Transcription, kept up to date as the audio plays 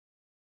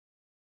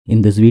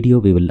In this video,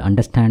 we will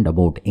understand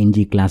about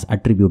ngClass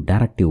attribute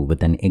directive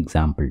with an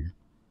example.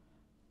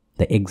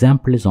 The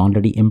example is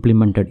already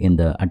implemented in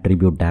the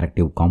attribute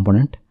directive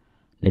component.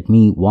 Let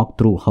me walk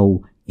through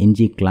how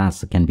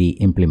ngClass can be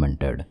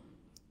implemented.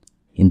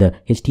 In the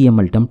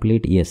HTML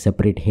template, a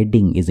separate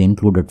heading is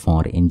included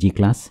for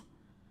ngClass.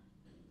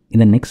 In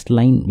the next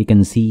line, we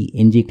can see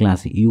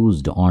ngClass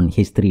used on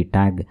h3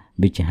 tag,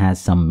 which has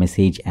some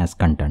message as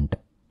content.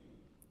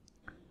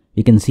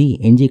 We can see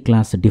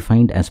ngClass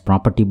defined as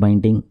property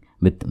binding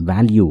with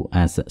value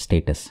as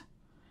status.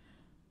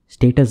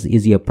 Status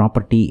is a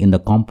property in the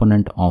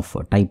component of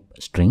type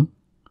string.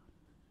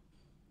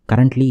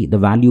 Currently, the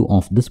value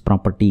of this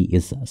property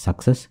is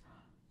success.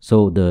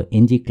 So the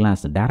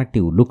ngClass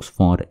directive looks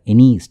for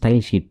any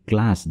stylesheet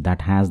class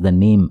that has the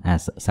name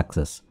as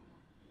success.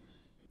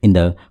 In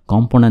the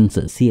components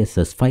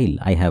CSS file,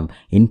 I have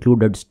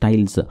included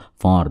styles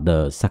for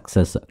the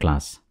success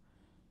class.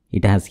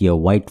 It has a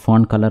white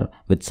font color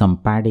with some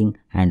padding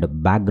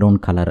and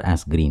background color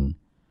as green.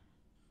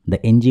 The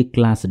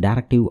ngClass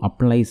directive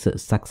applies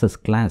success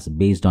class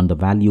based on the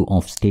value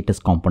of status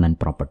component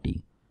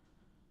property.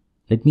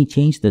 Let me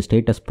change the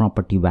status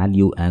property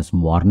value as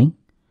warning.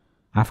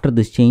 After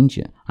this change,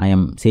 I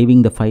am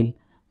saving the file.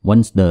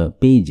 Once the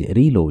page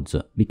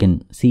reloads, we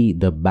can see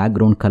the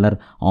background color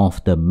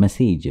of the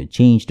message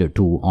changed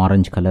to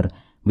orange color,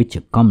 which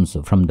comes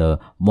from the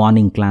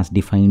warning class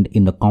defined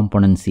in the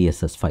component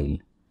CSS file.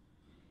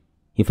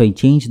 If I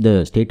change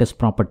the status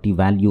property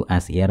value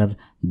as error,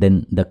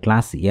 then the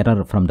class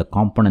error from the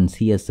component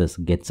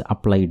CSS gets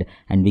applied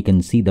and we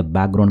can see the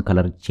background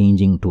color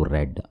changing to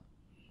red.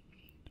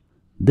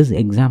 This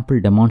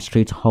example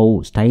demonstrates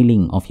how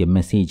styling of a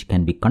message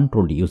can be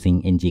controlled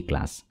using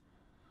ngClass.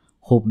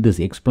 Hope this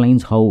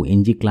explains how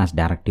ngClass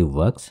directive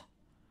works.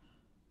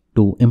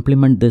 To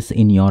implement this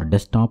in your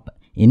desktop,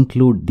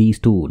 include these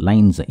two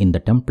lines in the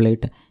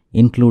template,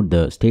 include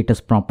the status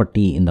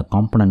property in the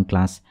component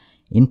class,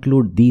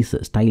 include these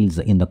styles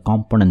in the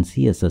component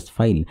CSS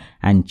file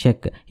and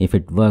check if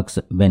it works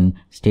when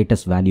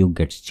status value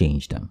gets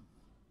changed.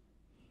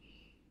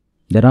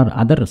 There are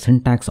other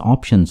syntax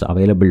options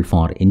available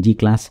for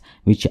ngClass,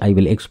 which I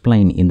will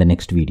explain in the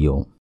next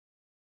video.